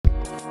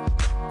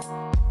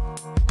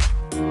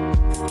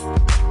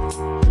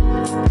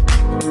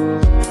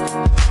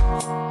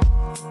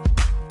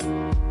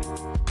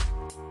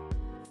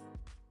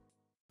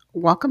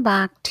Welcome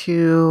back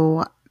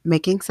to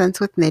Making Sense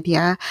with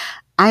Nydia.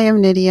 I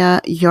am Nydia,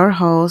 your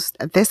host.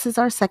 This is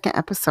our second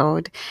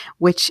episode,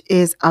 which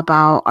is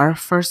about our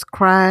first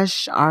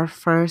crush, our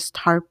first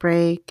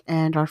heartbreak,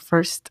 and our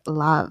first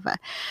love.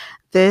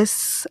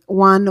 This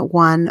one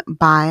won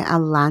by a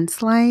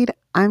landslide.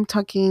 I'm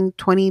talking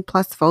 20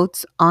 plus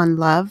votes on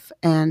love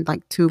and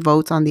like two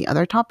votes on the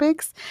other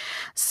topics.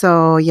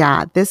 So,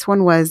 yeah, this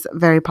one was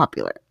very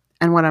popular.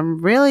 And what I'm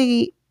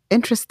really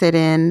interested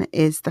in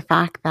is the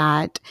fact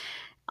that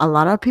a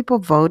lot of people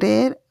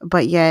voted,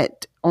 but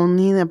yet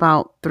only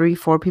about three,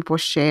 four people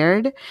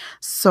shared.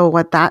 So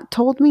what that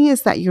told me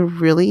is that you're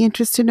really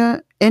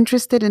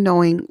interested in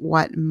knowing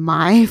what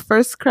my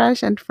first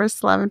crush and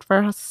first love and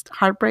first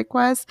heartbreak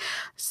was.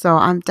 So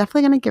I'm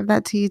definitely going to give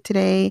that to you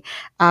today.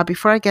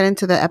 Before I get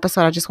into the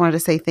episode, I just wanted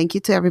to say thank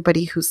you to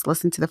everybody who's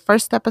listened to the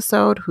first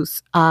episode,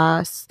 who's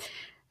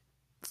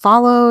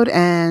followed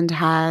and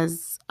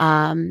has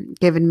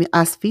given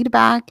us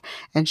feedback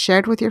and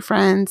shared with your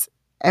friends.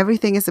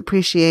 Everything is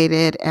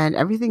appreciated and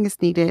everything is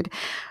needed.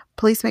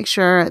 Please make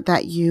sure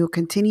that you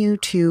continue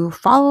to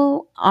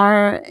follow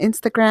our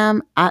Instagram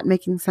at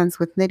Making Sense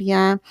with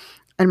Nydia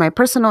and my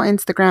personal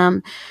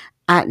Instagram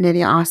at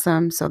Nydia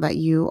Awesome so that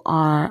you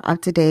are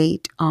up to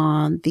date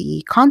on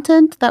the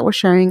content that we're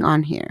sharing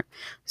on here.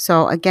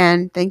 So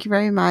again, thank you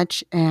very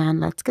much and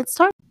let's get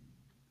started.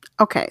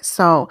 Okay,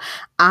 so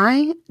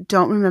I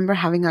don't remember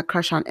having a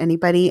crush on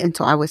anybody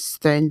until I was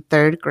in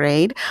third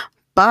grade.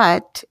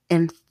 But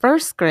in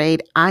first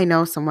grade, I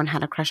know someone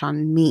had a crush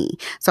on me.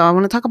 So I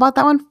want to talk about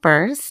that one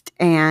first.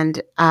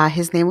 And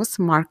his name was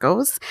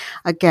Marcos.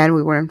 Again,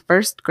 we were in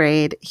first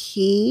grade.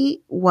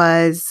 He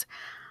was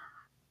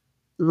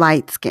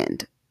light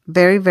skinned,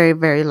 very, very,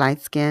 very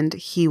light skinned.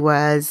 He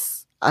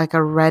was like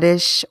a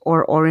reddish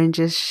or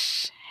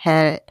orangish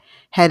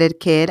headed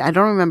kid. I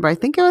don't remember. I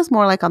think it was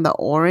more like on the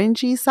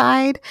orangey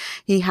side.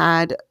 He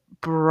had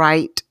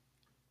bright,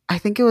 I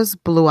think it was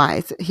blue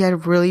eyes. He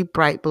had really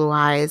bright blue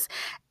eyes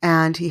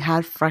and he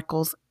had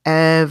freckles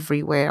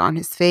everywhere on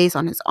his face,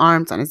 on his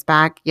arms, on his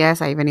back.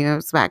 Yes, I even knew it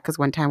was back because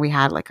one time we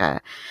had like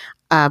a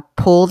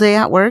pool day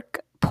at work.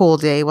 Pool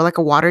day, well, like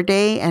a water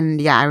day. And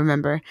yeah, I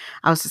remember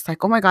I was just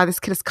like, oh my God, this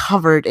kid is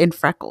covered in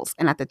freckles.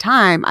 And at the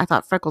time, I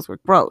thought freckles were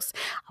gross.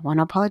 I want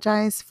to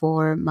apologize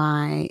for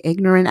my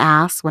ignorant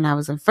ass. When I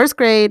was in first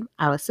grade,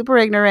 I was super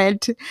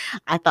ignorant.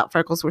 I thought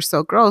freckles were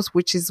so gross,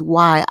 which is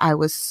why I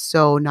was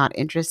so not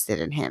interested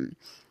in him.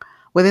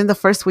 Within the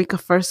first week of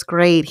first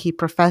grade, he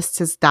professed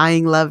his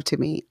dying love to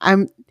me.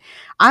 I'm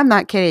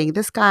not kidding.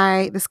 This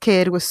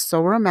kid was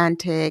so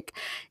romantic.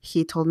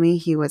 He told me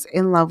he was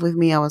in love with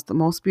me. I was the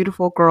most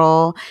beautiful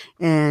girl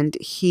and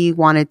he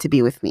wanted to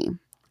be with me.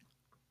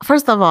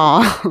 First of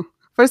all,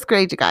 first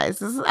grade, you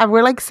guys.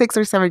 We're like 6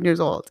 or 7 years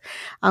old.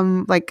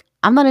 I'm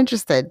not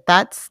interested.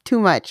 That's too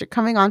much. You're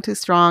coming on too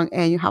strong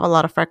and you have a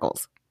lot of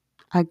freckles.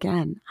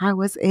 Again, I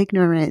was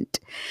ignorant.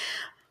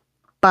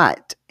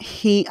 But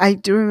I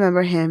do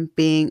remember him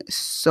being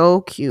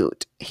so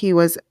cute. He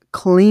was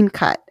clean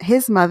cut.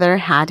 His mother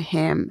had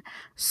him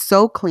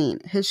so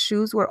clean. His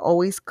shoes were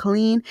always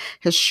clean.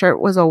 His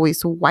shirt was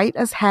always white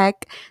as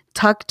heck,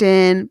 tucked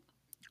in,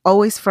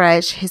 always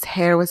fresh. His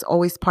hair was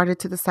always parted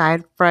to the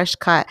side, fresh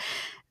cut.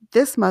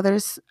 This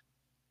mother's,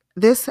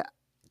 this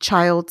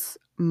child's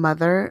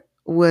mother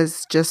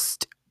was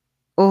just,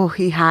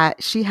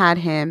 she had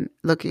him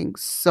looking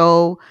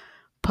so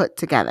put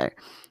together.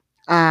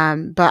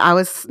 But I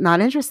was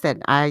not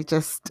interested. I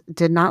just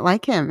did not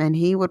like him. And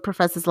he would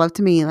profess his love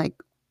to me like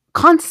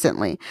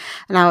constantly.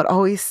 And I would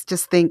always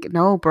just think,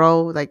 no,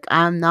 bro, like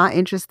I'm not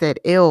interested.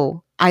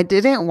 Ew. I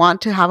didn't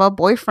want to have a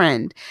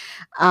boyfriend.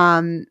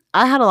 I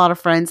had a lot of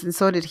friends and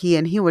so did he.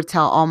 And he would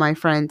tell all my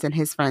friends and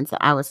his friends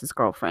that I was his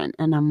girlfriend.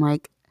 And I'm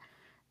like,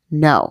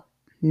 no,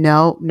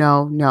 no,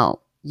 no, no.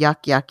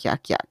 Yuck, yuck,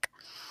 yuck, yuck.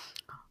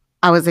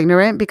 I was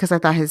ignorant because I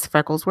thought his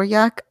freckles were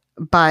yuck,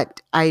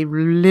 but I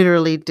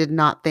literally did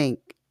not think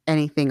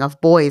anything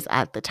of boys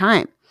at the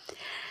time.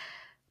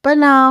 But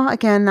now,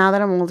 again, now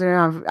that I'm older,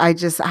 I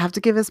have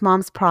to give his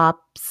mom's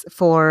props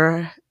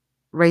for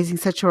raising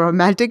such a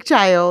romantic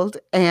child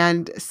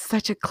and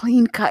such a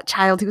clean cut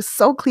child. He was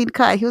so clean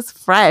cut. He was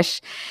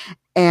fresh.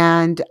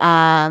 And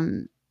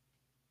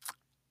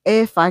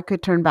if I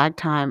could turn back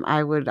time,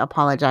 I would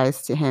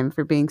apologize to him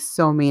for being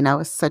so mean. I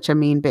was such a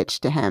mean bitch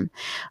to him.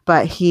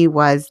 But he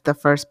was the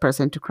first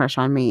person to crush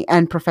on me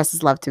and profess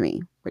his love to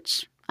me,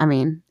 which, I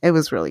mean, it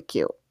was really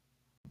cute.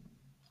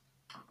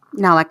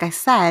 Now, like I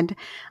said,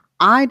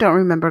 I don't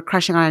remember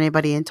crushing on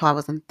anybody until I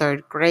was in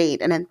third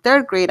grade. And in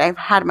third grade, I've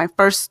had my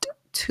first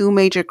two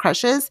major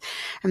crushes.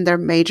 And they're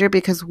major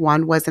because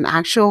one was an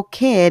actual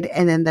kid.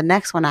 And then the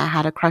next one, I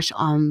had a crush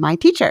on my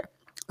teacher.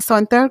 So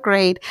in third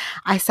grade,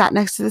 I sat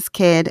next to this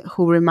kid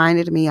who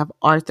reminded me of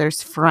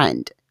Arthur's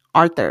friend,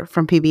 Arthur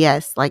from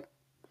PBS, like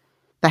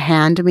the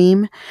hand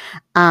meme.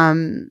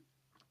 Um,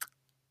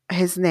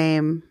 his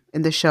name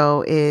in the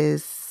show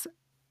is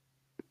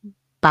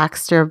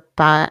Baxter,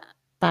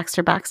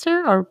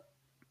 Baxter, or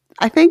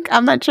I think.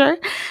 I'm not sure.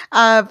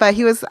 But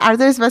he was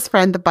Arthur's best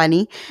friend, the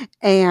bunny.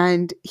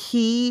 And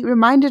he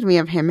reminded me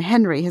of him,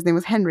 Henry. His name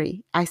was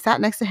Henry. I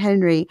sat next to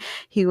Henry.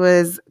 He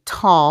was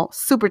tall,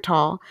 super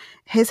tall.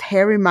 His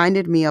hair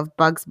reminded me of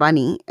Bugs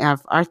Bunny,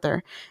 of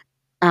Arthur,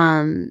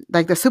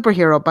 like the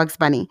superhero Bugs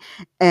Bunny.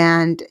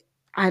 And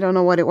I don't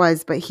know what it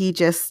was, but he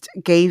just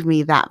gave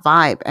me that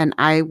vibe. And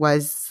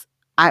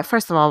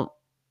first of all,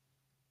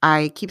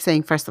 I keep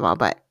saying first of all,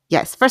 but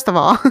yes, first of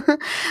all,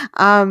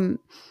 um,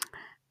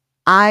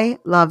 I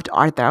loved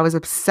Arthur. I was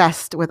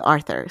obsessed with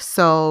Arthur.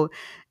 So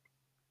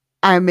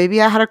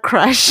maybe I had a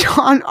crush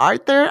on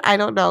Arthur. I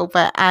don't know,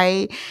 but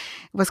I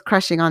was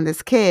crushing on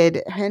this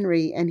kid,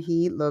 Henry, and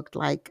he looked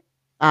like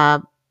uh,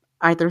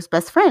 Arthur's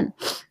best friend.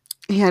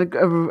 He had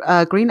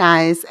green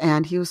eyes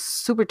and he was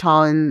super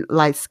tall and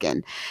light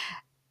skinned.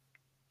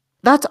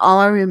 That's all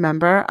I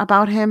remember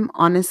about him.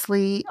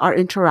 Honestly, our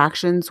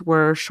interactions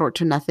were short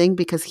to nothing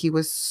because he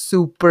was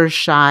super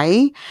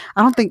shy.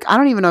 I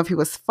don't even know if he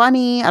was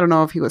funny. I don't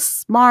know if he was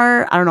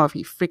smart. I don't know if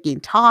he freaking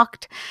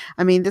talked.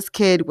 I mean, this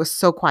kid was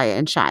so quiet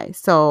and shy.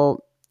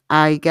 So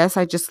I guess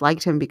I just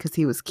liked him because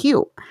he was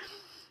cute.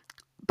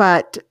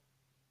 But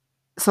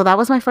so that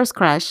was my first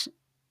crush.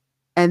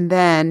 And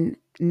then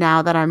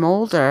now that I'm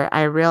older,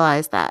 I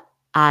realized that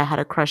I had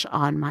a crush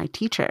on my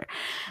teacher.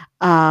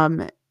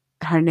 Um,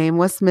 Her name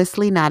was Miss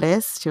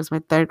Linares. She was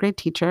my third grade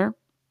teacher,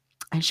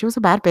 and she was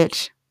a bad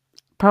bitch.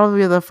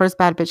 Probably the first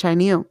bad bitch I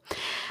knew.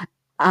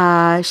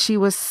 She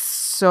was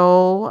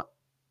so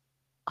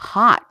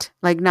hot.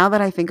 Like now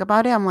that I think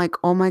about it, I'm like,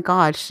 oh my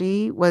god,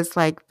 she was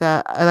like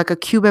like a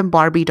Cuban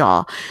Barbie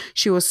doll.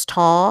 She was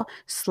tall,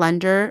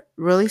 slender,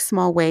 really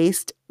small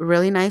waist,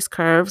 really nice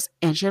curves,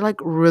 and she had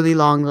like really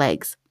long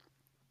legs.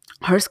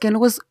 Her skin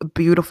was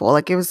beautiful.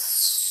 Like it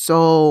was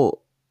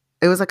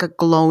like a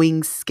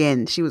glowing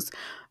skin. She was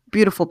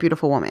beautiful,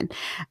 beautiful woman.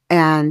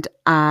 And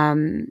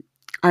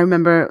I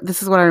remember,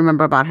 this is what I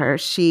remember about her.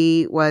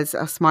 She was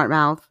a smart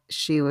mouth.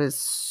 She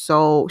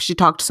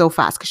talked so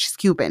fast because she's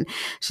Cuban.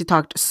 She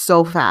talked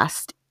so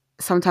fast.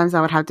 Sometimes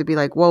I would have to be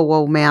like, whoa,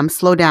 whoa, ma'am,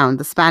 slow down.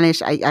 The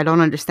Spanish, I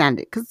don't understand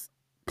it because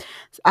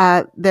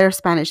their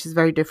Spanish is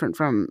very different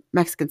from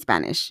Mexican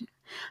Spanish.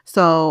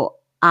 So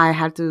I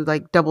had to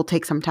like double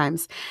take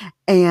sometimes.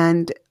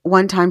 And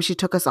one time she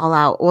took us all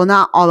out. Well,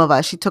 not all of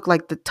us. She took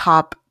like the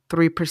top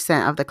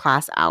 3% of the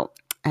class out.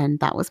 And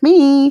that was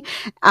me.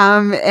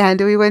 And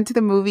we went to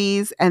the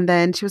movies, and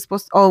then she was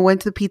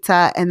went to the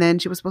pizza, and then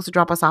she was supposed to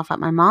drop us off at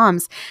my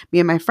mom's, me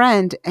and my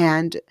friend.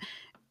 And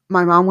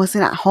my mom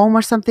wasn't at home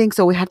or something.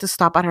 So we had to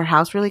stop at her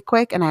house really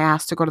quick. And I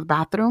asked to go to the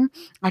bathroom.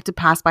 I had to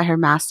pass by her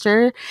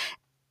master,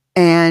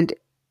 and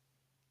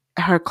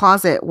her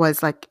closet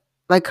was like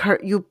her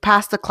you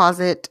pass the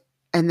closet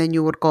and then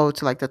you would go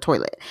to like the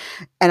toilet.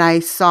 And I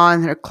saw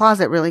in her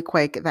closet really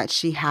quick that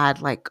she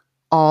had like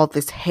all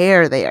this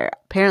hair there.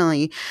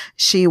 Apparently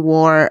she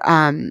wore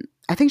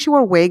I think she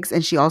wore wigs,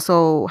 and she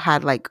also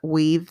had like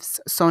weaves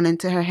sewn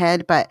into her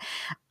head. But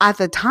at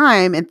the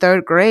time in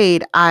third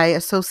grade, I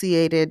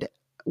associated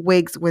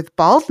wigs with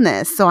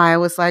baldness. So I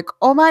was like,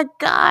 oh my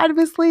God,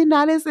 Miss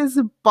Leonatis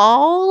is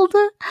bald.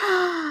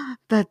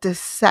 The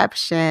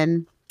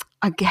deception.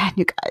 Again,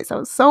 you guys, I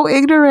was so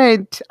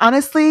ignorant.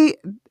 Honestly,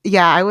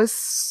 yeah, I was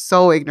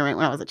so ignorant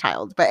when I was a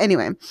child. But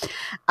anyway,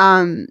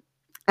 um,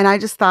 and I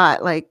just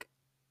thought like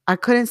I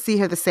couldn't see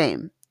her the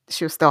same.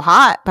 She was still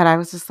hot, but I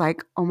was just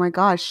like, oh my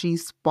gosh,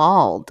 she's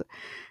bald.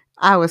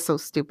 I was so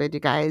stupid, you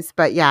guys.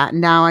 But yeah,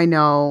 now I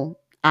know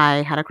I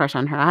had a crush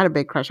on her. I had a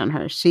big crush on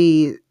her.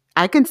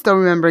 I can still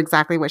remember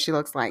exactly what she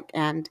looks like.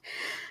 And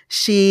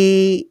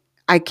she,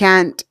 I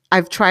can't,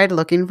 I've tried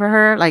looking for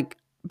her, like,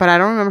 but I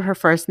don't remember her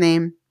first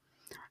name.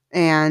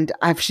 And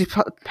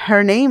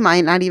her name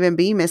might not even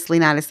be Miss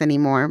Linares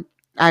anymore.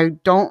 I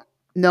don't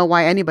know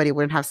why anybody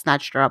wouldn't have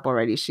snatched her up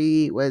already.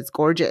 She was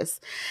gorgeous.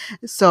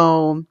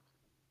 So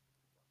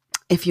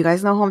if you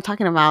guys know who I'm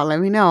talking about, let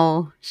me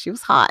know. She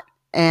was hot.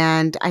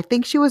 And I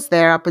think she was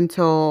there up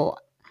until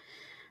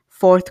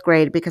fourth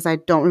grade because I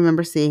don't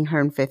remember seeing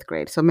her in fifth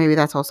grade. So maybe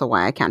that's also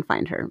why I can't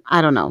find her.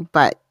 I don't know.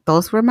 But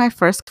those were my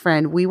first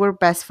friend. We were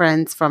best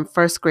friends from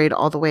first grade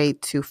all the way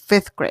to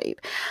fifth grade.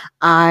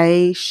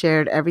 I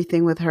shared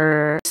everything with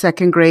her.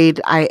 Second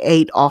grade, I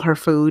ate all her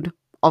food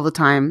all the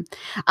time.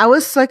 I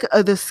was like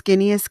the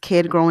skinniest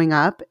kid growing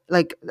up,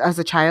 like as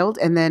a child.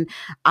 And then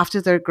after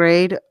third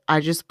grade,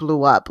 I just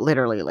blew up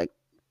literally. Like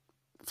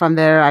from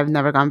there, I've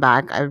never gone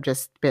back. I've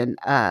just been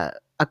a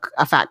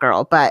fat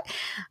girl. But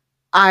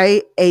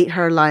I ate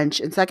her lunch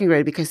in second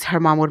grade because her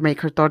mom would make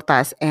her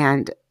tortas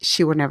and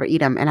she would never eat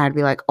them. And I'd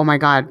be like, oh my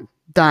God,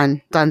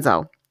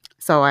 donezo.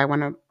 So I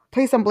want to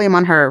place some blame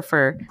on her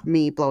for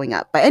me blowing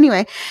up. But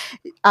anyway,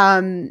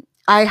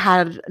 I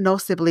had no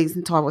siblings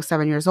until I was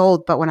 7 years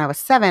old. But when I was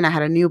 7, I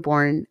had a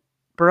newborn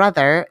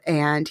brother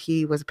and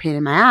he was a pain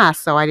in my ass.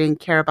 So I didn't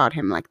care about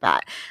him like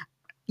that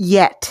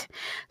yet.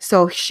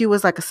 So she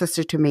was like a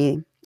sister to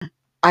me.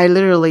 I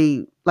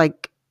literally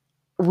like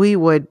we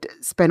would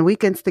spend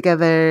weekends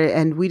together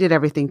and we did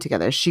everything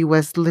together. She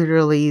was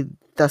literally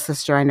the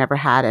sister I never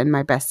had and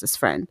my bestest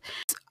friend.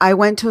 I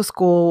went to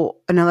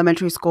an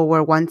elementary school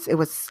where once it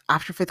was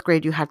after fifth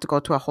grade, you had to go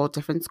to a whole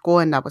different school,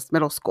 and that was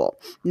middle school.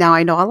 Now,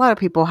 I know a lot of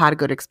people had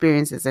good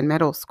experiences in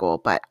middle school,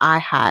 but I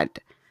had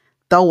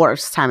the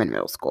worst time in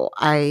middle school.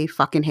 I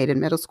fucking hated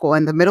middle school,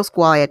 and the middle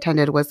school I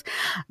attended was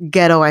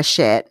ghetto as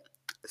shit.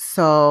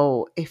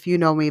 So if you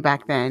know me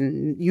back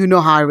then, you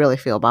know how I really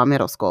feel about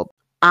middle school.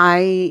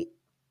 I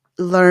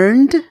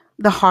learned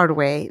the hard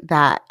way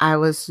that I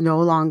was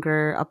no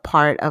longer a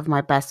part of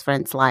my best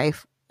friend's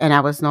life and I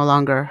was no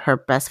longer her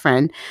best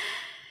friend.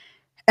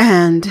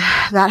 And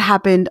that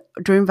happened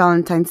during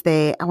Valentine's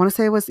Day. I want to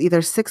say it was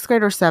either sixth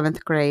grade or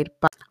seventh grade,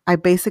 but I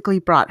basically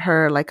brought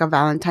her like a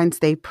Valentine's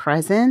Day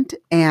present.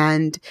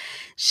 And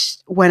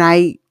when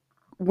I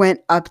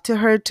went up to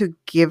her to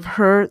give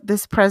her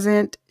this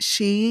present,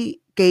 she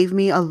gave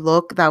me a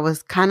look that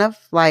was kind of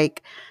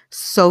like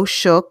so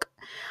shook.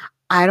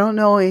 I don't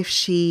know if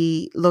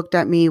she looked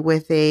at me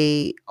with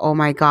oh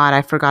my God,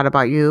 I forgot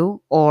about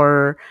you,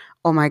 or,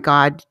 oh my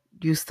God,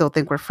 you still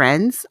think we're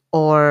friends,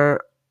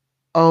 or,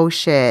 oh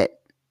shit,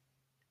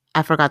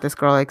 I forgot this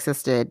girl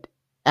existed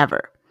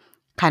ever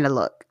kind of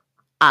look.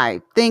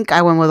 I think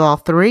I went with all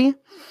three.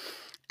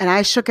 And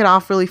I shook it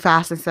off really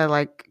fast and said,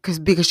 like,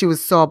 because she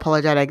was so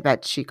apologetic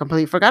that she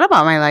completely forgot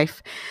about my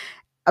life,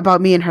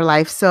 about me and her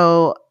life.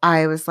 So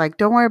I was like,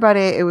 don't worry about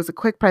it. It was a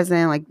quick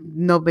present, like,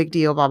 no big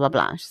deal, blah, blah,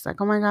 blah. She's like,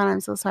 oh my God,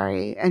 I'm so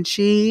sorry. And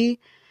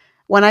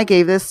when I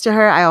gave this to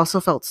her, I also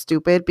felt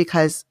stupid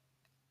because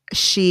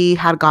she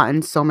had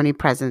gotten so many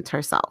presents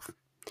herself.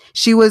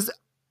 She was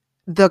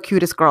the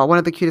cutest girl, one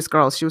of the cutest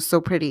girls. She was so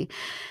pretty.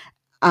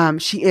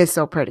 She is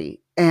so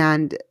pretty.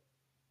 And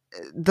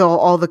though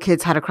all the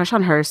kids had a crush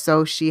on her,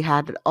 so she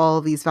had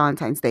all these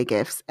Valentine's Day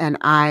gifts. And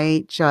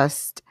I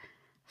just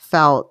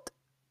felt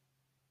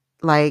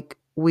like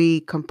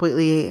we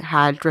completely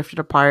had drifted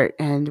apart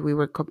and we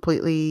were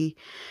completely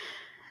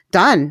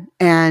done.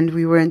 And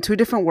we were in two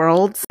different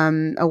worlds,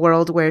 a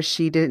world where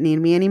she didn't need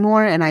me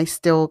anymore and I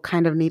still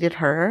kind of needed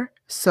her.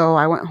 So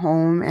I went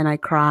home and I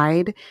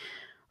cried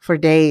for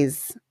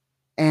days.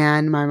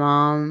 And my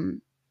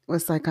mom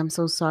was like, I'm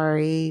so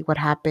sorry. What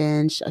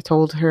happened? I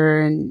told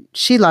her and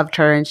she loved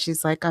her. And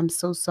she's like, I'm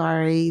so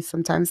sorry.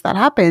 Sometimes that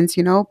happens,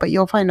 but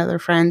you'll find other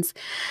friends.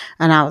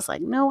 And I was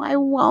like, no, I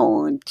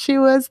won't. She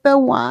was the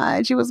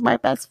one. She was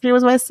she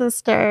was my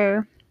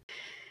sister.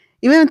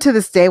 Even to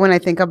this day, when I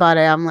think about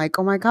it, I'm like,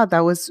 oh my God,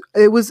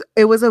 it was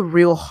a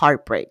real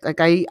heartbreak. Like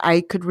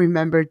I could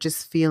remember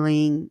just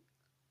feeling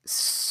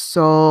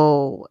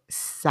so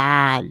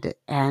sad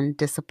and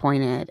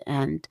disappointed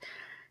and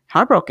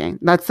heartbroken.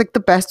 That's like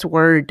the best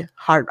word.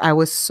 I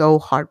was so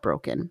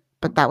heartbroken.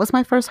 But that was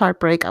my first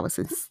heartbreak. I was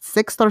in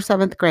sixth or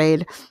seventh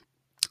grade,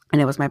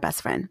 and it was my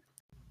best friend.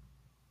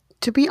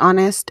 To be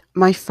honest,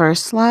 my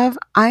first love,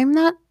 I'm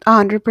not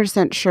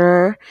 100%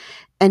 sure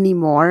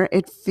anymore.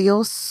 It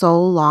feels so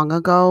long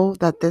ago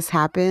that this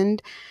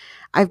happened.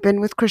 I've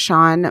been with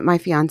Krishan, my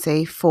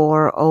fiance,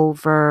 for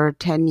over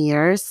 10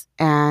 years,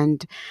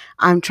 and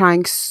I'm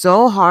trying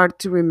so hard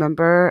to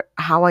remember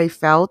how I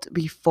felt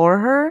before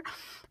her,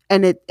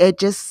 and it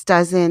just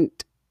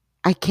doesn't.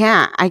 I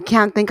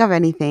can't think of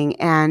anything,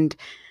 and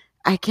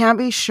I can't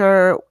be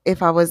sure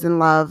if I was in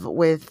love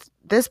with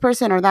this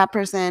person or that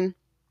person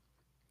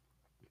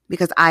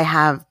because I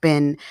have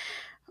been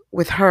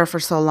with her for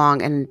so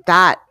long, and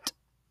not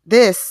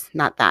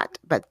that,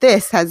 but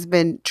this has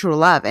been true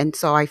love. And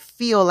so I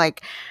feel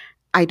like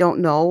I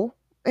don't know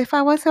if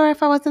I was or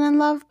if I wasn't in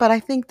love, but I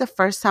think the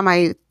first time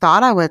I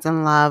thought I was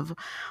in love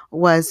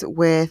was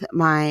with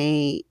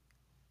my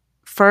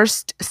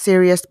first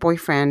serious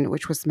boyfriend,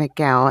 which was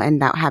Miguel,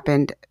 and that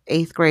happened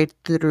eighth grade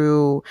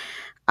through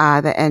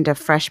the end of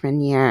freshman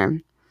year.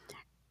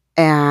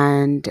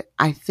 And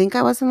I think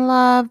I was in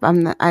love.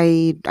 I'm not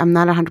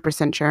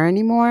 100% sure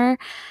anymore.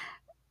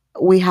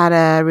 We had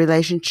a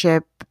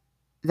relationship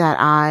that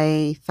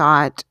I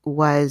thought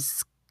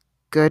was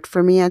good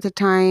for me at the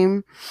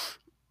time.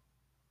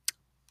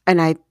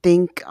 And I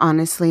think,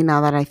 honestly,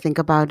 now that I think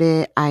about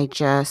it, I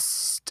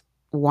just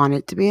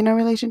wanted to be in a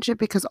relationship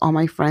because all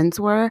my friends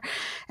were.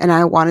 And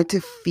I wanted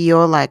to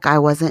feel like I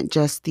wasn't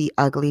just the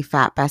ugly,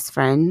 fat best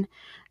friend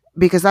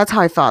because that's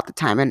how I felt at the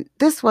time. And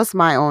this was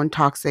my own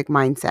toxic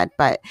mindset.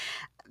 But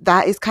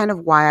that is kind of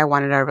why I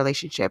wanted a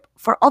relationship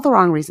for all the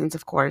wrong reasons,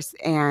 of course.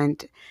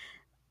 And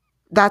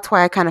that's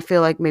why I kind of feel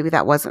like maybe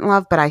that wasn't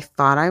love, but I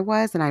thought I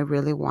was and I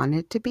really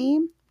wanted to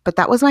be. But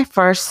that was my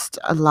first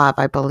love,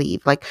 I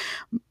believe, like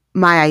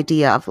my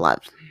idea of love.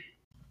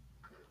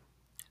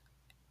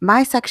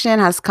 My section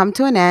has come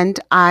to an end.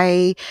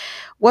 I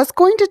was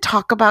going to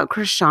talk about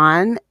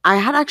Krishan. I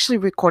had actually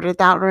recorded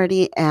that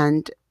already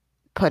and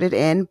put it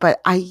in,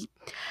 but I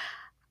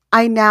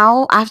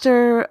now,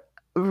 after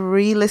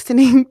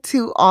re-listening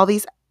to all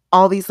these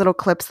little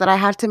clips that I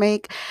had to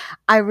make,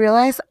 I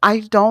realized I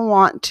don't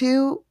want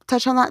to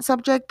touch on that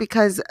subject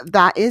because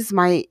that is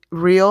my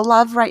real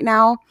love right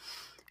now.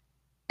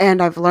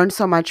 and I've learned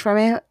so much from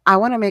it. I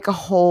want to make a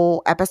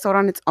whole episode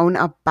on its own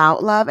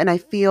about love, and I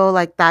feel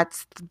like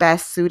that's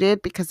best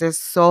suited because there's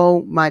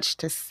so much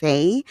to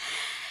say.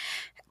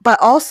 But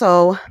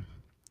also,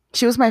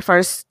 she was my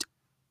first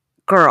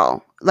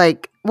girl.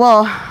 Like,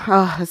 well,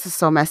 oh, this is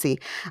so messy.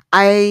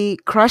 I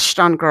crushed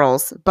on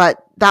girls,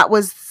 but that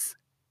was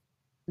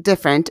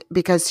different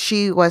because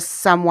she was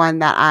someone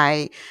that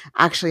I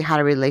actually had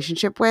a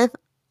relationship with,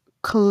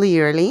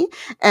 clearly,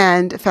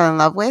 and fell in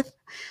love with.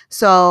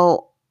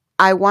 So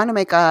I want to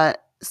make a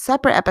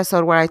separate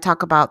episode where I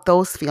talk about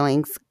those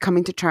feelings,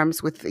 coming to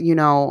terms with,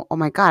 oh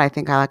my God, I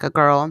think I like a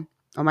girl.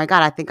 Oh my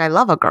God, I think I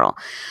love a girl.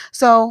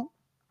 So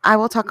I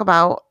will talk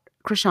about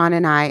Krishan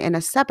and I in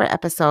a separate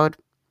episode.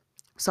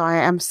 So I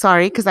am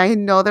sorry because I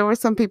know there were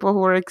some people who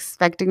were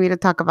expecting me to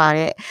talk about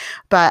it,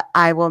 but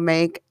I will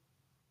make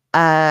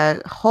a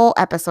whole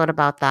episode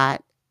about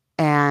that.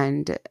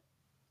 And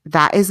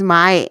that is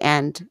my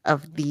end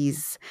of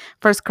these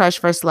first crush,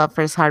 first love,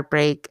 first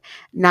heartbreak.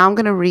 Now I'm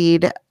going to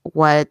read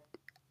what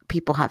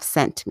people have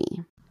sent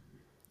me.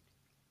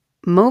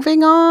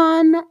 Moving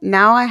on,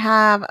 now I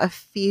have a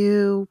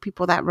few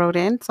people that wrote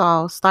in. So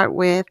I'll start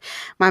with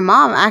my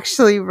mom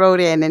actually wrote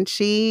in and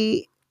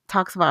she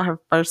talks about her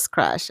first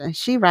crush. And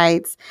she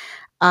writes,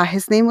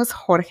 his name was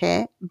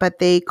Jorge, but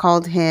they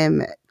called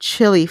him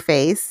Chili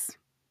Face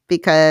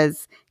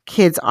because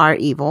kids are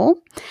evil.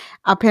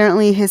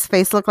 Apparently, his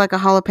face looked like a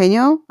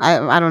jalapeno.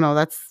 I don't know.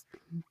 That's,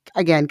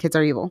 again, kids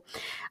are evil.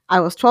 I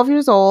was 12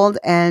 years old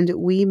and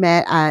we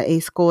met at a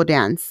school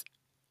dance.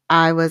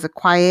 I was a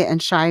quiet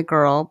and shy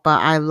girl,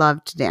 but I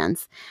loved to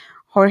dance.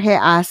 Jorge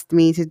asked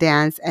me to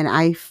dance and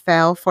I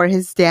fell for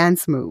his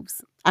dance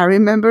moves. I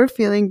remember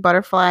feeling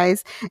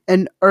butterflies,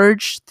 an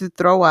urge to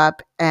throw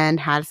up,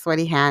 and had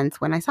sweaty hands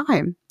when I saw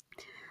him.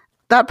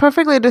 That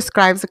perfectly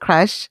describes a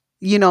crush,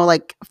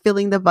 like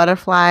feeling the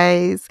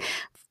butterflies,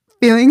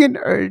 feeling an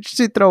urge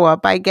to throw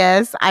up, I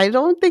guess. I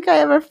don't think I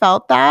ever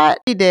felt that.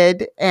 She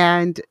did,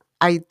 and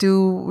I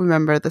do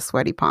remember the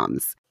sweaty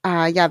palms.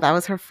 Yeah, that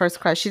was her first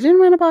crush. She didn't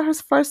write about her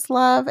first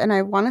love, and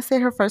I want to say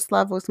her first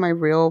love was my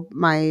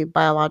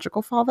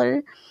biological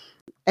father.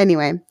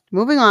 Anyway,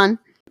 moving on.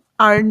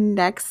 Our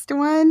next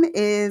one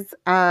is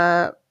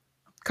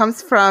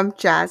comes from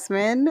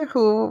Jasmine,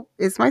 who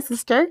is my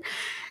sister,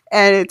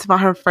 and it's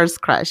about her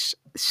first crush.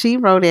 She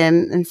wrote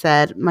in and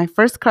said, my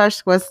first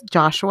crush was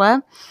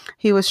Joshua.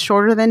 He was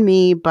shorter than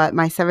me, but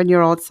my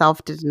 7-year-old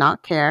self did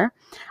not care.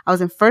 I was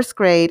in first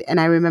grade,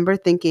 and I remember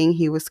thinking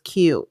he was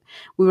cute.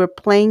 We were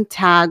playing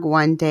tag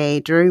one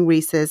day during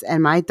recess,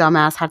 and my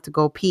dumbass had to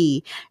go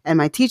pee, and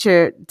my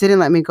teacher didn't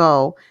let me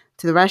go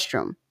to the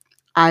restroom.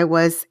 I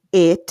was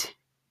it,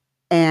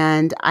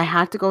 and I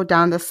had to go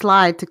down the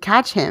slide to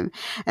catch him.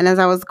 And as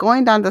I was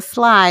going down the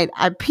slide,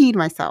 I peed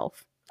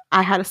myself.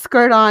 I had a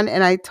skirt on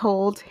and I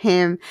told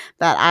him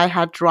that I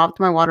had dropped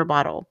my water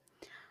bottle.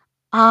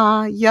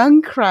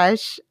 Young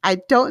crush. I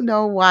don't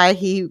know why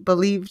he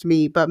believed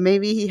me, but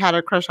maybe he had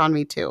a crush on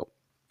me too.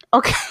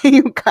 Okay,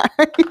 you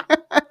guys.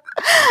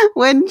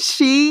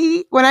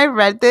 When I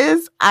read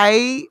this,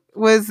 I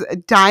was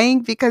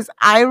dying because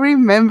I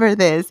remember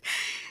this.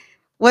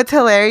 What's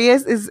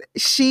hilarious is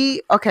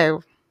okay,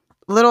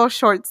 little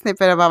short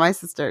snippet about my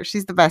sister.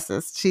 She's the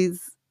bestest.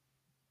 She's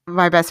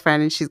my best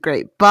friend and she's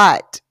great.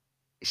 But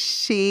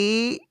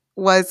she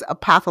was a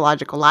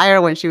pathological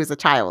liar when she was a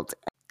child.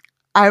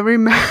 I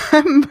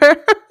remember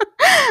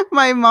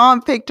my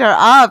mom picked her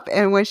up,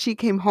 and when she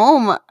came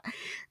home,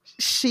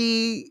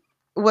 she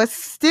was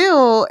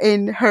still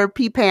in her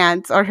pee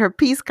pants or her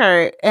pee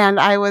skirt. And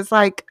I was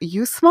like,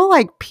 you smell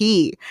like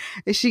pee.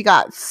 And she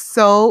got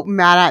so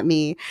mad at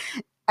me.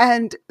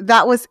 And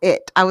that was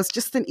it. I was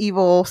just an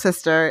evil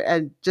sister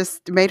and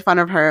just made fun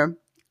of her.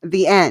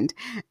 The end.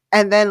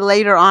 And then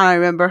later on, I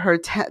remember her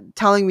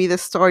telling me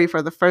this story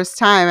for the first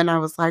time. And I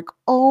was like,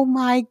 oh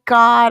my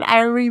God, I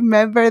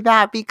remember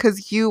that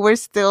because you were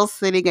still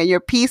sitting in your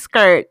pea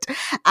skirt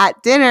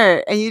at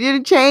dinner and you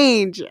didn't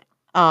change.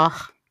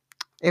 Oh,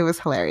 it was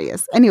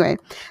hilarious. Anyway,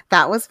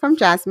 that was from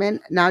Jasmine.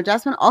 Now,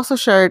 Jasmine also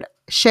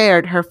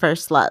shared her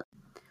first love.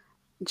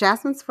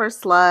 Jasmine's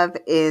first love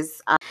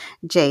is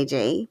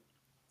JJ.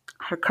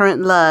 Her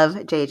current love,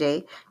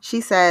 JJ.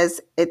 She says,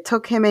 it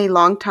took him a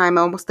long time,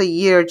 almost a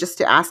year, just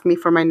to ask me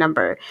for my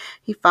number.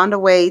 He found a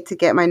way to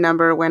get my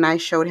number when I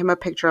showed him a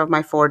picture of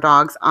my 4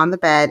 dogs on the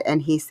bed,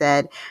 and he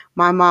said,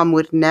 my mom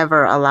would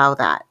never allow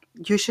that.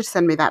 You should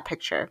send me that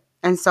picture.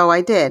 And so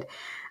I did.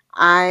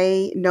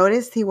 I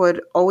noticed he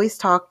would always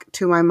talk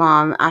to my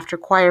mom after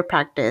choir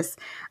practice.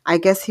 I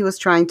guess he was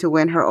trying to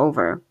win her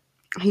over.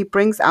 He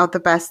brings out the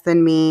best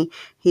in me.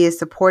 He is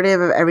supportive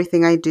of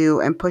everything I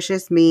do and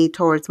pushes me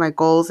towards my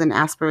goals and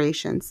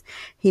aspirations.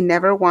 He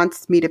never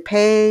wants me to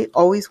pay,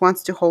 always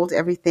wants to hold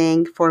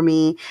everything for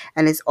me,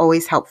 and is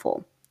always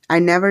helpful. I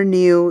never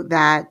knew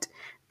that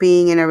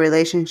being in a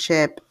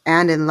relationship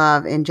and in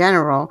love in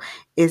general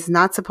is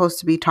not supposed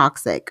to be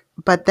toxic.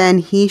 But then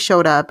he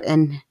showed up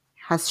and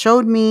has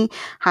showed me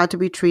how to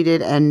be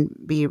treated and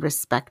be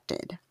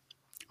respected.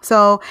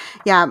 So,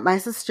 yeah, my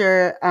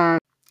sister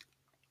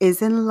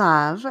is in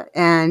love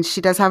and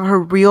she does have her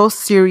real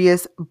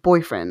serious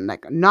boyfriend,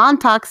 like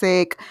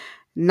non-toxic,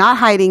 not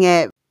hiding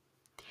it.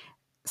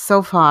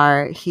 So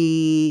far,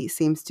 he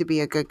seems to be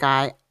a good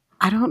guy.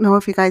 I don't know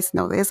if you guys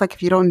know this. Like,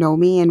 if you don't know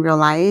me in real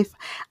life,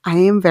 I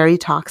am very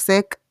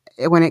toxic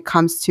when it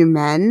comes to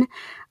men.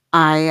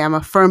 I am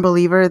a firm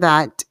believer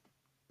that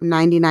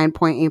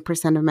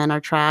 99.8% of men are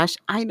trash.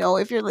 I know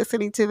if you're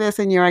listening to this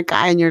and you're a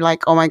guy and you're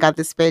like, oh my God,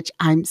 this bitch,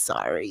 I'm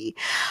sorry.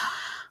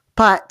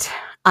 But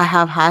I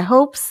have high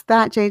hopes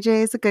that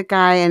JJ is a good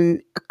guy.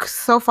 And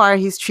so far,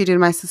 he's treated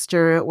my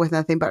sister with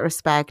nothing but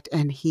respect.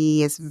 And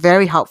he is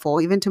very helpful,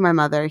 even to my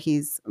mother.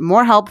 He's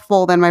more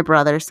helpful than my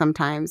brother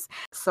sometimes.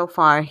 So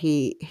far,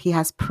 he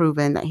has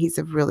proven that he's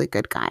a really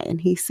good guy.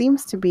 And he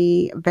seems to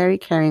be very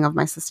caring of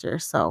my sister.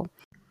 So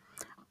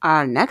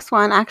our next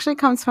one actually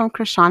comes from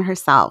Krishan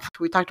herself.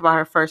 We talked about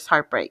her first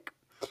heartbreak,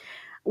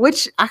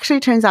 which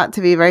actually turns out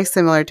to be very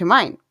similar to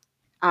mine.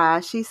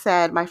 She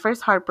said, my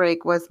first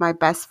heartbreak was my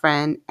best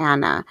friend,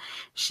 Anna.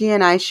 She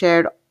and I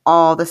shared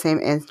all the same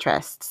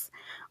interests.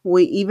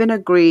 We even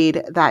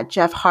agreed that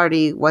Jeff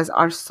Hardy was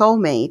our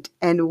soulmate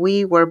and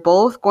we were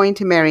both going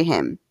to marry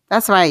him.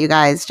 That's right, you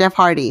guys. Jeff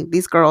Hardy.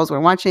 These girls were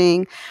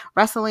watching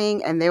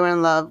wrestling and they were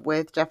in love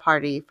with Jeff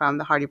Hardy from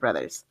the Hardy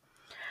Brothers.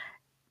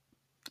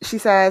 She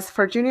says,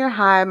 for junior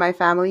high, my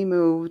family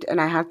moved and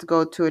I had to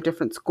go to a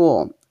different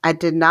school. I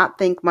did not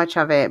think much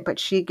of it, but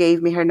she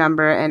gave me her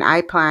number and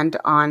I planned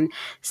on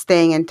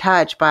staying in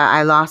touch, but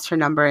I lost her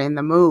number in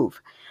the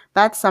move.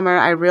 That summer,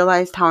 I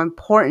realized how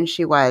important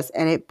she was,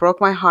 and it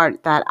broke my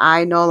heart that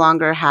I no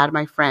longer had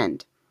my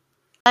friend.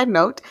 Side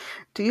note,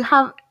 do you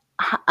have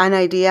an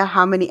idea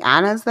how many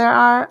Annas there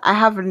are? I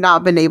have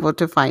not been able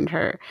to find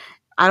her.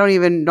 I don't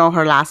even know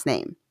her last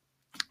name.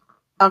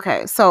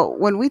 Okay, so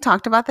when we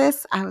talked about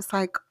this, I was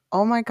like,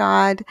 oh my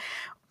God,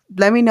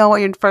 let me know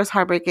what your first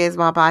heartbreak is,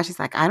 blah, blah. She's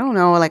like, I don't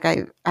know.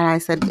 And I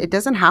said, it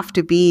doesn't have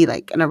to be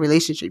like in a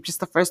relationship, just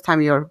the first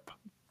time your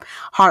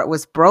heart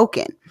was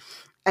broken.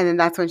 And then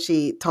that's when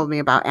she told me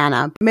about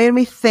Anna. It made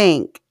me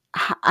think,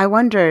 I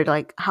wondered,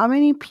 like, how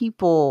many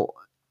people,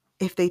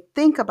 if they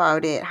think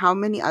about it, how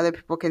many other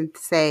people can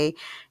say,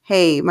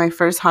 hey, my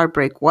first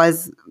heartbreak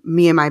was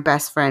me and my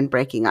best friend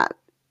breaking up.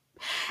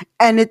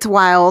 And it's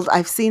wild.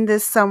 I've seen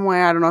this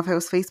somewhere. I don't know if it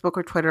was Facebook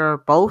or Twitter or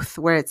both,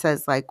 where it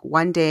says like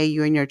one day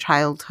you and your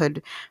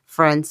childhood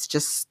friends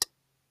just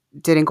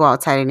didn't go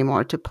outside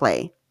anymore to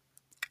play.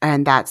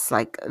 And that's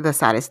like the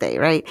saddest day,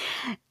 right?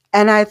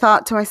 And I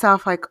thought to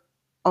myself, like,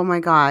 oh my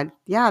God,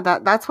 yeah,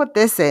 that's what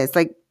this is.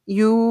 Like,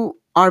 you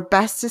are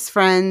bestest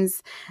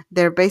friends.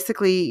 They're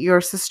basically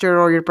your sister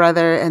or your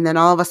brother. And then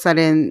all of a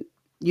sudden,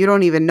 you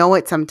don't even know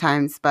it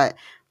sometimes, but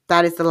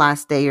that is the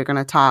last day you're going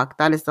to talk.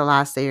 That is the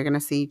last day you're going to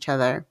see each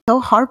other. So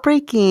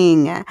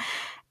heartbreaking.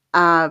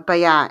 But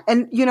yeah.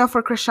 And,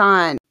 for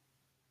Krishan,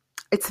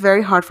 it's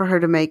very hard for her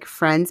to make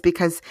friends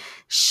because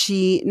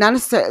she not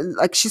necessarily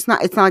like it's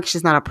not like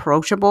she's not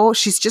approachable.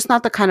 She's just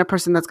not the kind of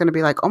person that's going to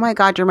be like, oh my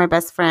God, you're my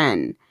best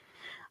friend.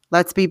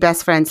 Let's be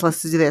best friends.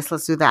 Let's do this.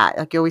 Let's do that.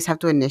 Like, you always have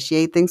to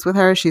initiate things with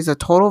her. She's a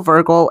total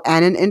Virgo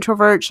and an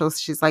introvert. So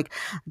she's like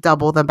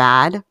double the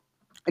bad.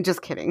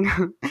 Just kidding.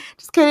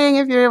 Just kidding.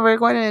 If you're a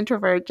Virgo and an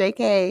introvert,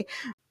 JK.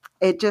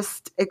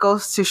 It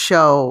goes to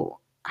show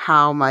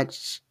how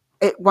much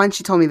once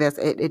she told me this,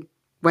 it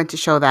went to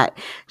show that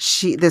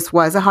this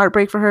was a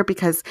heartbreak for her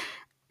because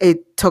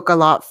it took a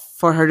lot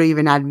for her to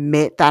even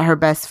admit that her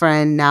best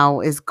friend now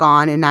is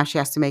gone and now she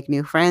has to make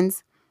new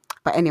friends.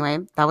 But anyway,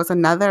 that was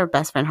another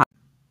best friend.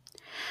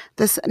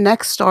 This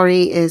next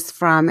story is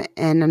from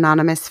an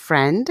anonymous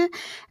friend.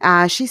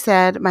 She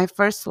said, my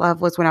first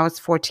love was when I was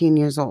 14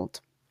 years old.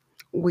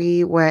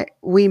 We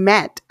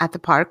met at the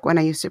park when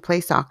I used to play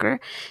soccer.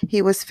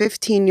 He was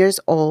 15 years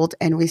old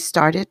and we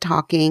started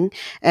talking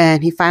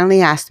and he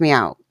finally asked me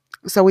out.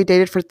 So we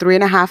dated for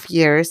 3.5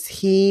 years.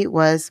 He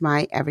was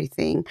my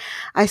everything.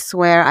 I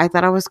swear, I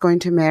thought I was going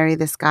to marry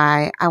this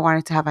guy. I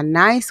wanted to have a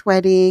nice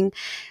wedding,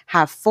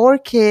 have 4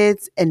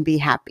 kids, and be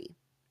happy.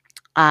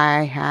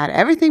 I had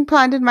everything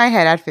planned in my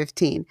head at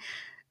 15.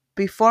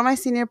 Before my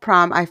senior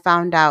prom, I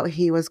found out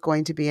he was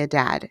going to be a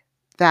dad.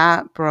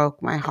 That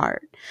broke my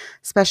heart,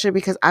 especially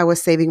because I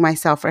was saving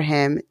myself for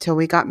him till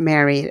we got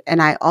married.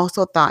 And I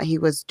also thought he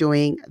was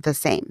doing the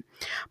same.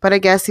 But I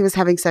guess he was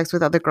having sex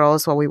with other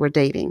girls while we were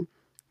dating.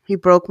 He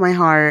broke my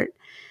heart.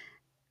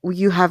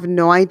 You have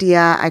no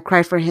idea. I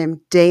cried for him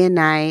day and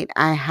night.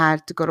 I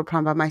had to go to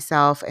prom by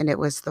myself and it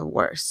was the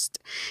worst.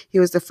 He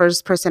was the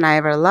first person I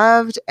ever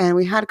loved and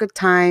we had good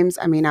times.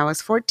 I mean, I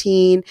was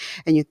 14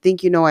 and you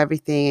think you know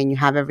everything and you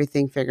have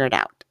everything figured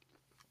out.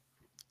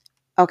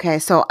 Okay,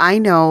 so I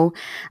know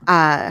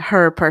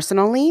her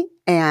personally.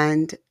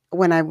 And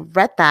when I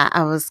read that,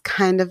 I was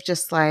kind of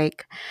just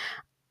like,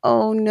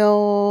 oh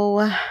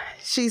no,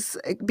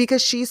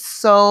 because she's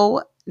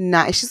so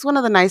nice. She's one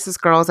of the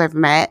nicest girls I've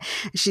met.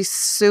 She's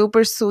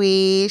super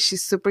sweet.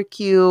 She's super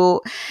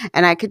cute.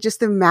 And I could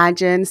just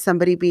imagine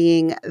somebody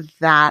being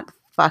that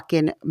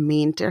fucking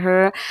mean to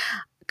her.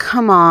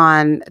 Come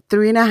on,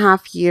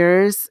 3.5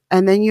 years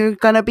and then you're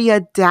going to be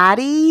a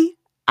daddy?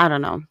 I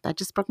don't know. That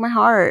just broke my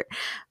heart.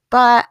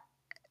 But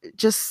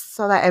just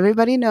so that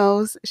everybody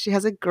knows, she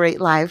has a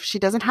great life. She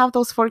doesn't have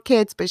those 4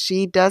 kids, but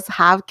she does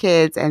have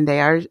kids and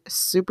they are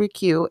super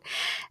cute.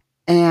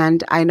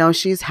 And I know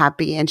she's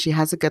happy and she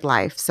has a good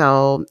life.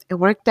 So it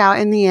worked out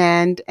in the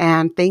end.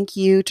 And thank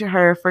you to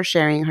her for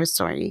sharing her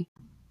story.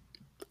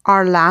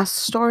 Our last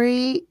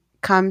story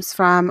comes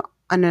from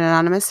an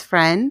anonymous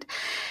friend,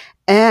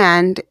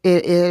 and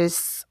it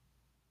is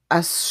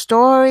a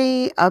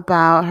story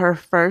about her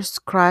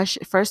first crush,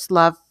 first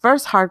love,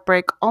 first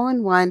heartbreak, all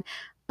in one,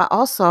 but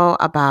also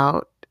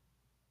about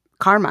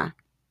karma.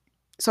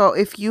 So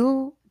if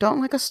you don't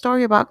like a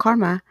story about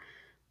karma,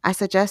 I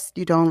suggest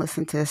you don't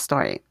listen to this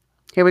story.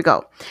 Here we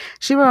go.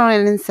 She wrote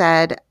in and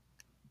said,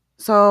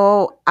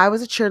 so I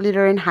was a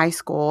cheerleader in high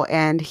school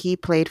and he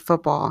played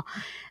football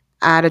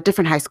at a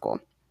different high school.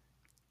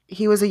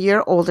 He was a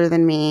year older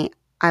than me.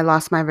 I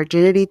lost my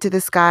virginity to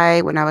this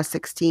guy when I was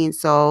 16.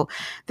 So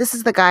this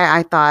is the guy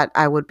I thought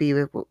I would be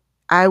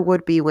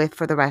with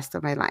for the rest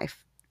of my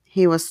life.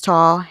 He was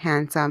tall,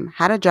 handsome,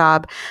 had a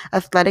job,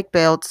 athletic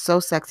build, so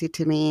sexy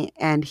to me,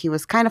 and he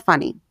was kind of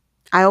funny.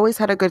 I always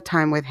had a good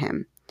time with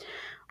him.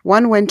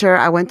 One winter,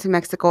 I went to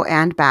Mexico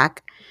and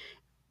back,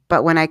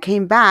 but when I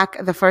came back,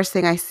 the first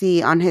thing I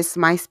see on his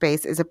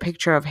MySpace is a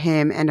picture of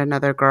him and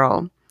another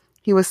girl.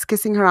 He was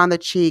kissing her on the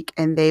cheek,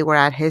 and they were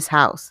at his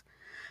house.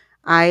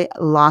 I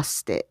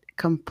lost it,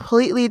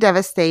 completely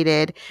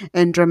devastated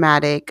and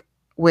dramatic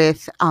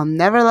with I'll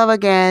never love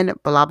again,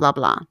 blah, blah,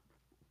 blah.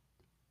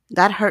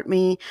 That hurt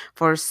me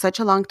for such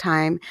a long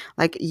time,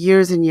 like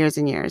years and years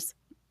and years.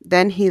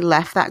 Then he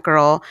left that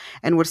girl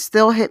and would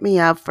still hit me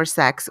up for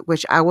sex,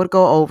 which I would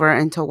go over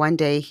until one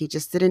day he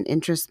just didn't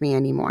interest me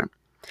anymore.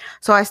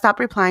 So I stopped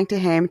replying to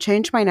him,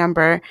 changed my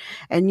number,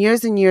 and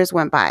years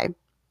went by.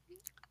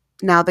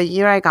 Now, the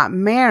year I got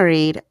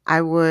married,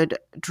 I would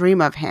dream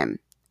of him.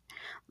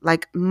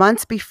 Like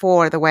months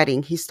before the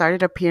wedding, he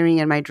started appearing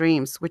in my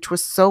dreams, which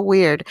was so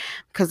weird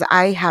because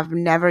I have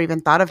never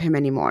even thought of him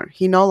anymore.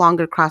 He no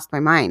longer crossed my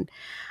mind.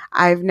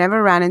 I've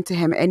never ran into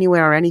him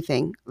anywhere or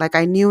anything. Like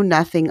I knew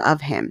nothing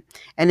of him.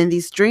 And in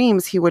these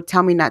dreams, he would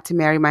tell me not to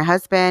marry my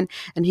husband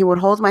and he would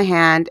hold my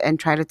hand and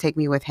try to take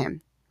me with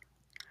him.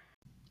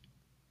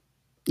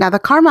 Now, the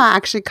karma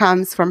actually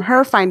comes from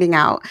her finding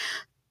out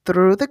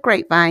through the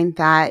grapevine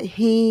that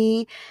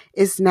he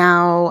is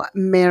now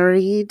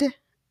married,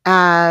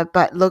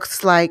 but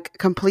looks like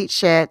complete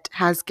shit,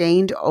 has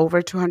gained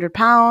over 200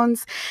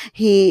 pounds.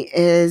 He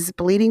is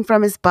bleeding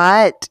from his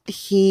butt.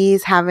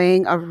 He's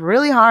having a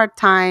really hard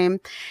time.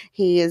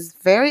 He is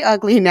very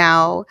ugly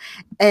now.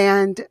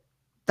 And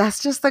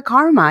that's just the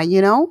karma,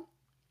 you know?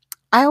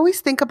 I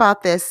always think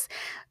about this.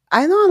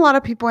 I know a lot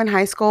of people in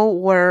high school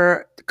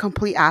were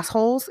complete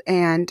assholes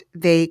and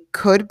they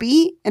could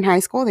be in high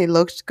school. They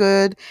looked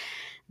good.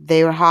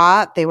 They were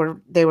hot. They were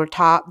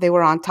top. They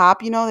were on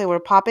top, they were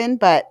popping,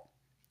 but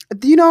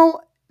you know,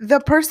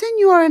 the person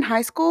you are in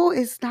high school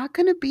is not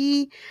going to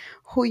be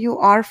who you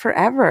are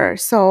forever.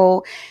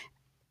 So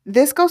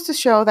this goes to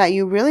show that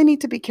you really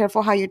need to be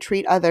careful how you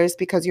treat others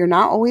because you're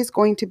not always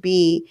going to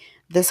be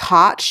this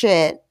hot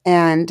shit.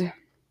 And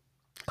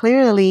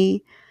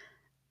clearly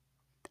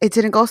it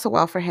didn't go so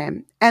well for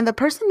him. And the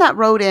person that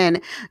wrote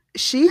in,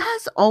 she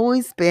has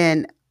always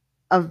been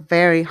a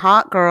very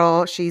hot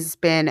girl. She's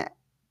been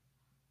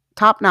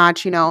top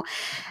notch, and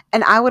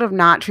I would have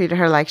not treated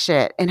her like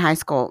shit in high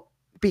school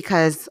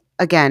because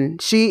again,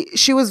 she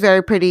was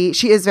very pretty.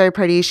 She is very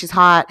pretty. She's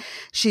hot.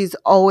 She's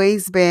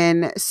always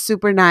been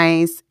super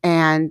nice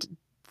and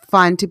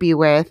fun to be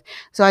with.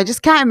 So I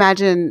just can't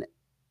imagine,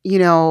 you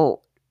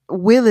know,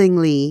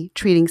 willingly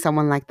treating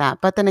someone like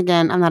that. But then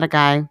again, I'm not a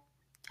guy.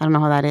 I don't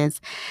know how that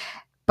is.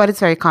 But it's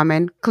very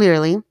common,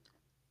 clearly.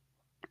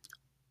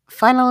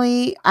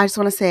 Finally, I just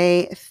want to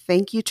say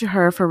thank you to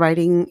her for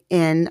writing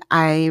in.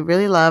 I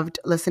really loved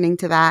listening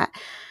to that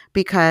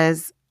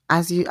because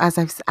as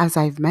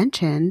I've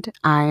mentioned,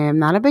 I am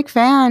not a big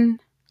fan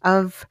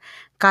of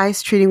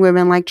guys treating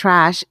women like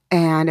trash,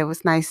 and it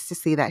was nice to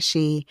see that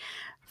she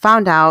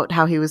found out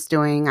how he was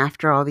doing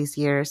after all these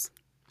years.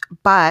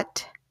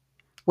 But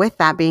with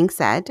that being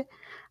said,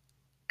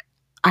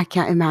 I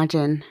can't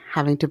imagine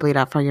having to bleed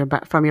out from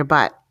your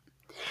butt.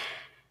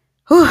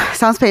 Whew,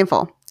 sounds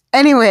painful.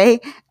 Anyway,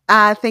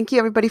 thank you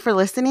everybody for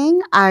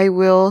listening. I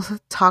will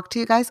talk to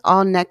you guys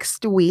all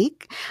next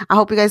week. I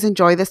hope you guys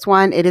enjoy this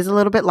one. It is a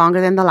little bit longer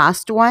than the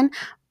last one,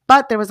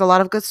 but there was a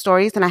lot of good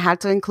stories and I had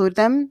to include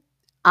them.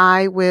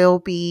 I will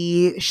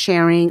be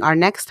sharing our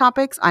next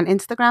topics on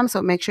Instagram,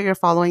 so make sure you're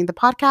following the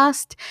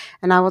podcast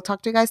and I will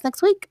talk to you guys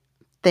next week.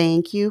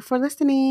 Thank you for listening.